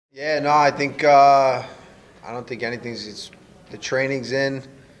Yeah, no, I don't think anything's. The training's in,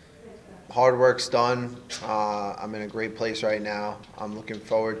 hard work's done. I'm in a great place right now. I'm looking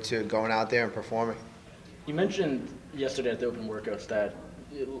forward to going out there and performing. You mentioned yesterday at the open workouts that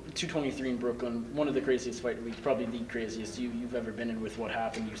 223 in Brooklyn, one of the craziest fight weeks, probably the craziest you've ever been in with what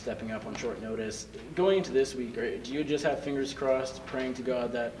happened, you stepping up on short notice. Going into this week, do you just have fingers crossed, praying to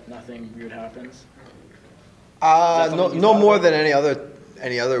God that nothing weird happens? No more than any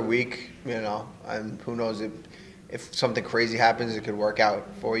other week, and who knows if something crazy happens, it could work out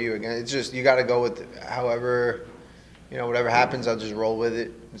for you. Again, it's just you got to go with however, whatever happens, I'll just roll with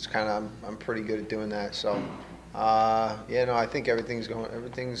it. It's kind of I'm pretty good at doing that. So, I think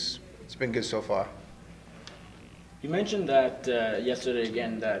it's been good so far. You mentioned that yesterday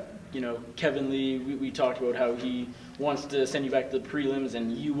again that Kevin Lee. We talked about how he wants to send you back to the prelims,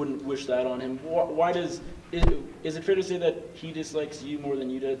 and you wouldn't wish that on him. Why is it fair to say that he dislikes you more than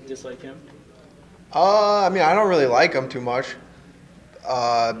you dislike him? I don't really like him too much.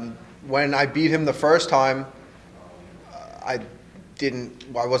 When I beat him the first time, I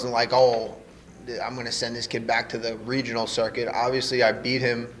wasn't like, oh, I'm going to send this kid back to the regional circuit. Obviously, I beat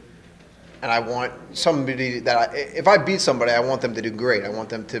him, and I want somebody if I beat somebody, I want them to do great. I want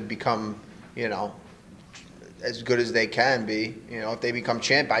them to become, as good as they can be. If they become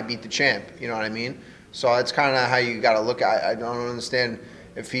champ, I beat the champ. You know what I mean? So that's kind of how you got to look at it. I don't understand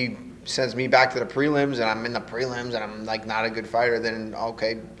if he sends me back to the prelims and I'm in the prelims and I'm like not a good fighter, then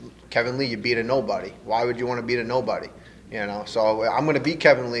okay, Kevin Lee, you beat a nobody. Why would you want to beat a nobody? So I'm going to beat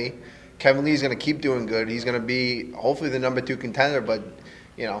Kevin Lee. Kevin Lee's going to keep doing good. He's going to be hopefully the number 2 contender, but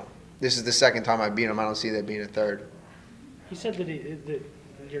this is the second time I beat him. I don't see that being a third. He said that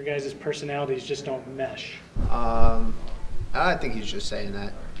your guys' personalities just don't mesh. I think he's just saying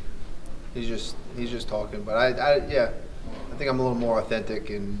that. He's just talking, but I think I'm a little more authentic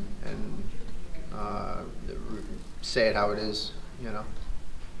and say it how it is,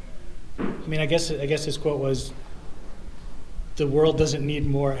 I guess his quote was, "The world doesn't need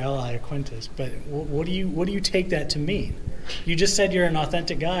more Iaquintas." But what do you take that to mean? You just said you're an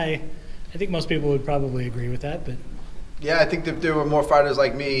authentic guy. I think most people would probably agree with that, but yeah, I think if there were more fighters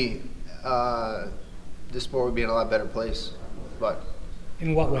like me, this sport would be in a lot better place. But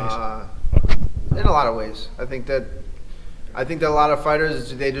in what ways? In a lot of ways. I think that a lot of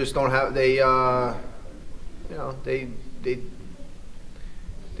fighters, they just don't have they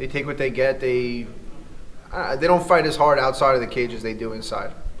take what they get. They don't fight as hard outside of the cage as they do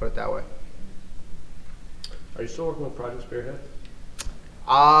inside. Put it that way. Are you still working with Project Spearhead?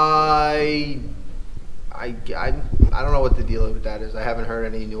 I don't know what the deal with that is. I haven't heard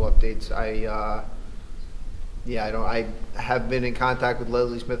any new updates. I have been in contact with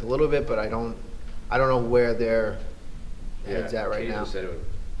Leslie Smith a little bit, but I don't know where their head's at right now. Cajun said it would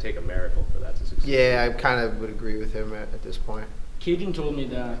take a miracle for that to succeed. Yeah, I kind of would agree with him at this point. Cajun told me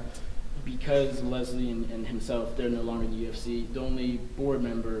that because Leslie and himself, they're no longer in the UFC, the only board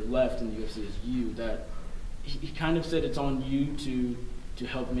member left in the UFC is you, that he kind of said it's on you to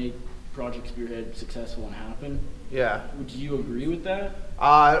help make Project Spearhead successful and happen. Yeah. Would you agree with that?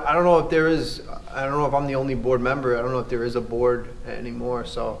 I don't know if there is. I don't know if I'm the only board member. I don't know if there is a board anymore.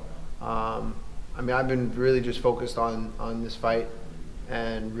 So, I've been really just focused on this fight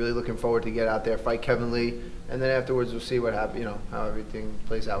and really looking forward to get out there, fight Kevin Lee, and then afterwards we'll see what happens. How everything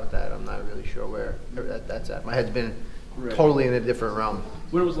plays out with that. I'm not really sure where that's at. My head's been totally in a different realm.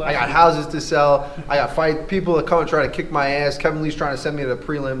 When was last I got houses to sell. I got people that come and try to kick my ass. Kevin Lee's trying to send me to the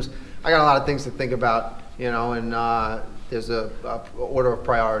prelims. I got a lot of things to think about, and there's a order of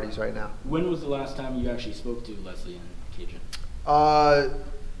priorities right now. When was the last time you actually spoke to Leslie and Cajun?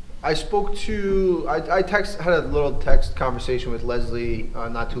 I spoke to I had a little text conversation with Leslie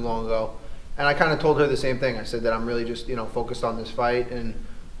not too long ago, and I kind of told her the same thing. I said that I'm really just focused on this fight, and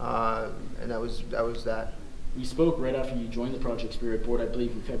that was that. We spoke right after you joined the Project Spirit board, I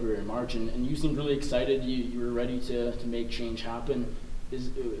believe in February or March, and you seemed really excited. You were ready to make change happen.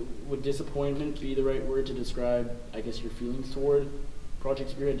 Would disappointment be the right word to describe, I guess, your feelings toward Project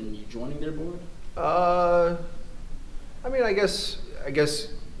Spirit and you joining their board? I guess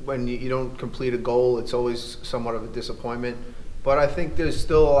when you don't complete a goal, it's always somewhat of a disappointment. But I think there's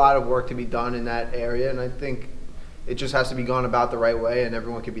still a lot of work to be done in that area, and I think it just has to be gone about the right way, and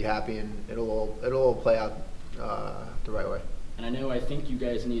everyone can be happy, and it'll all play out the right way. And I think you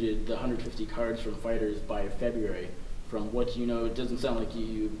guys needed the 150 cards from fighters by February. From what you know, it doesn't sound like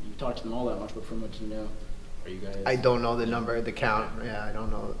you talked to them all that much, but from what you know, are you guys? I don't know the number, the count. Yeah, I don't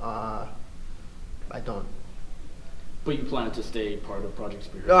know. I don't. But you plan to stay part of Project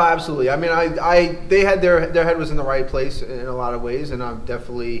Spirit? No, absolutely. I mean, they had their head was in the right place in a lot of ways, and I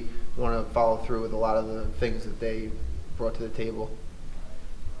definitely want to follow through with a lot of the things that they brought to the table.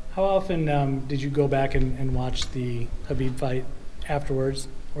 How often did you go back and watch the Khabib fight afterwards,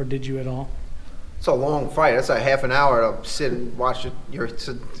 or did you at all? It's a long fight. That's a half an hour to sit and watch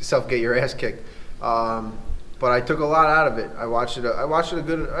yourself get your ass kicked. But I took a lot out of it. I watched it a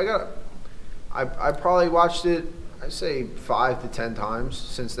good. I probably watched it, I'd say 5 to 10 times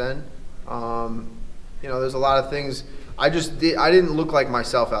since then. There's a lot of things. I didn't look like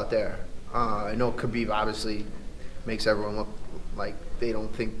myself out there. I know Khabib obviously makes everyone look like they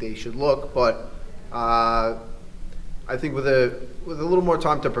don't think they should look, but I think with a little more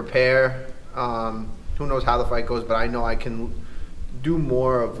time to prepare, who knows how the fight goes, but I know I can do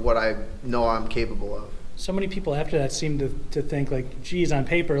more of what I know I'm capable of. So many people after that seem to think like, geez, on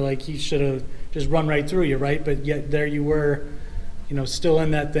paper, like he should have just run right through you, right? But yet there you were, still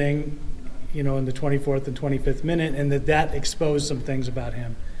in that thing, in the 24th and 25th minute, and that exposed some things about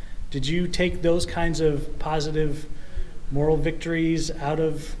him. Did you take those kinds of positive moral victories out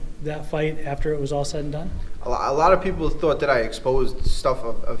of that fight after it was all said and done? A lot of people thought that I exposed stuff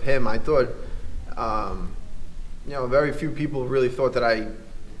of him. I thought, very few people really thought that I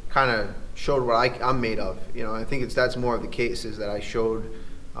kind of showed what I'm made of. I think that's more of the case, is that I showed,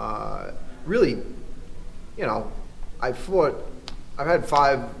 really, I've had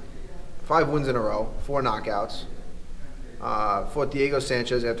five wins in a row, 4 knockouts. Fought Diego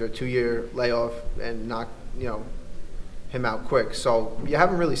Sanchez after a 2-year layoff and knocked, him out quick. So you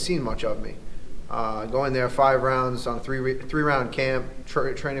haven't really seen much of me. Going there 5 rounds on a 3-round camp,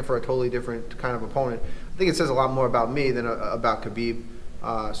 training for a totally different kind of opponent. I think it says a lot more about me than about Khabib.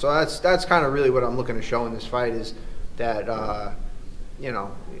 So that's kind of really what I'm looking to show in this fight, is that,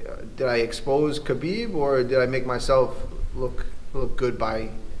 did I expose Khabib, or did I make myself look good by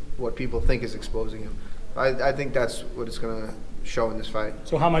what people think is exposing him? I think that's what it's going to show in this fight.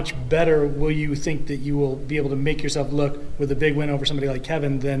 So how much better will you think that you will be able to make yourself look with a big win over somebody like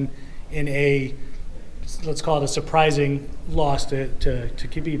Kevin than in a, let's call it a surprising loss to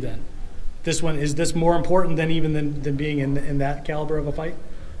Khabib then? Is this more important than being in that caliber of a fight?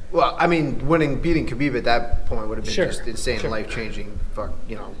 Well, I mean, beating Khabib at that point would have been just insane, life-changing.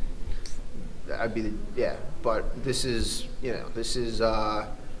 I'd be But this is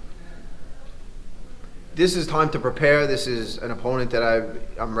time to prepare. This is an opponent that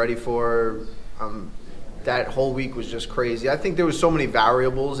I'm ready for. That whole week was just crazy. I think there was so many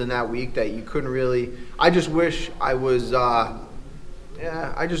variables in that week that you couldn't really. I just wish I was.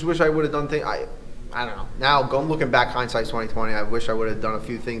 I just wish I would have done things. I don't know. Now, looking back, hindsight's 2020. I wish I would have done a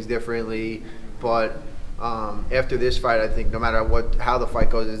few things differently. But after this fight, I think no matter how the fight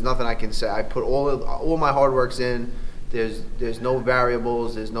goes, there's nothing I can say. I put all my hard works in. There's no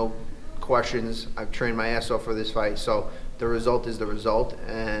variables. There's no questions. I've trained my ass off for this fight. So the result is the result,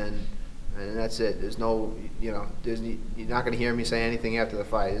 and that's it. There's no, you're not going to hear me say anything after the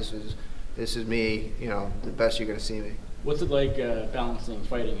fight. This is me. The best you're going to see me. What's it like balancing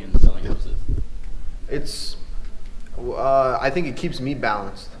fighting and selling houses? I think it keeps me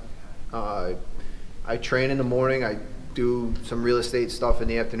balanced. I train in the morning. I do some real estate stuff in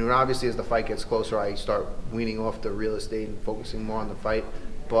the afternoon. Obviously, as the fight gets closer, I start weaning off the real estate and focusing more on the fight.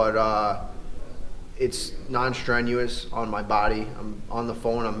 But it's non-strenuous on my body. I'm on the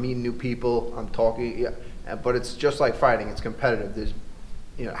phone. I'm meeting new people. I'm talking. Yeah, but it's just like fighting. It's competitive. There's,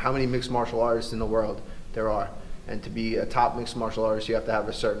 how many mixed martial artists in the world there are, and to be a top mixed martial artist, you have to have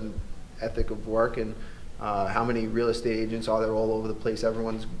a certain ethic of work. And how many real estate agents are there all over the place?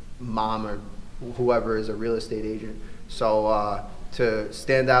 Everyone's mom or whoever is a real estate agent. So to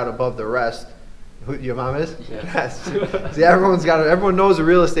stand out above the rest. Who your mom is? Yeah. Yes. See, everyone knows a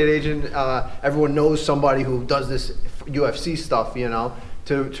real estate agent. Everyone knows somebody who does this UFC stuff.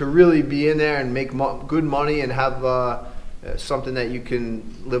 To really be in there and make good money and have something that you can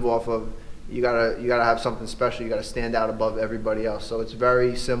live off of. You gotta have something special. You gotta stand out above everybody else. So it's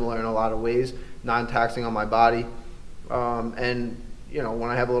very similar in a lot of ways. Non-taxing on my body, and when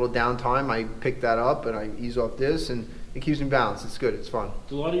I have a little downtime, I pick that up and I ease off this and. It keeps me balanced. It's good. It's fun.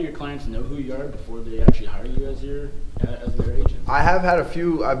 Do a lot of your clients know who you are before they actually hire you as their agent? I have had a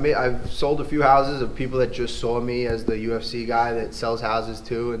few. I've sold a few houses of people that just saw me as the UFC guy that sells houses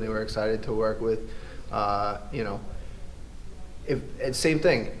too, and they were excited to work with. It's same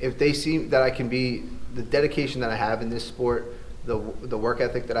thing. If they see that I can be the dedication that I have in this sport, the work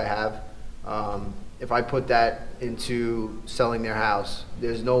ethic that I have. If I put that into selling their house,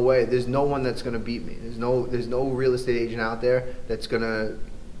 there's no way. There's no one that's going to beat me. There's no real estate agent out there that's going to,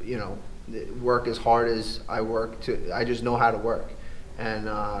 work as hard as I work. I just know how to work, and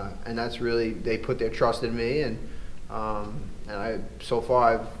that's really, they put their trust in me, and I so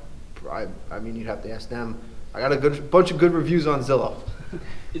far I mean, you'd have to ask them. I got a bunch of good reviews on Zillow.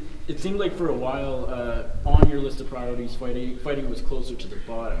 It seemed like for a while on your list of priorities, fighting was closer to the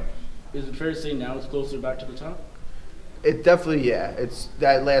bottom. Is it fair to say now it's closer back to the top? It definitely, yeah. It's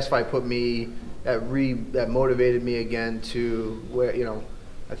that last fight put me that motivated me again to where, you know,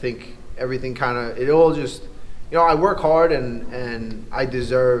 I think everything kind of, it all just, you know, I work hard and I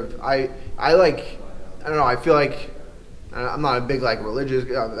deserve. I like, I don't know. I feel like I'm not a big like religious.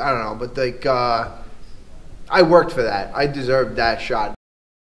 I don't know, but like I worked for that. I deserved that shot.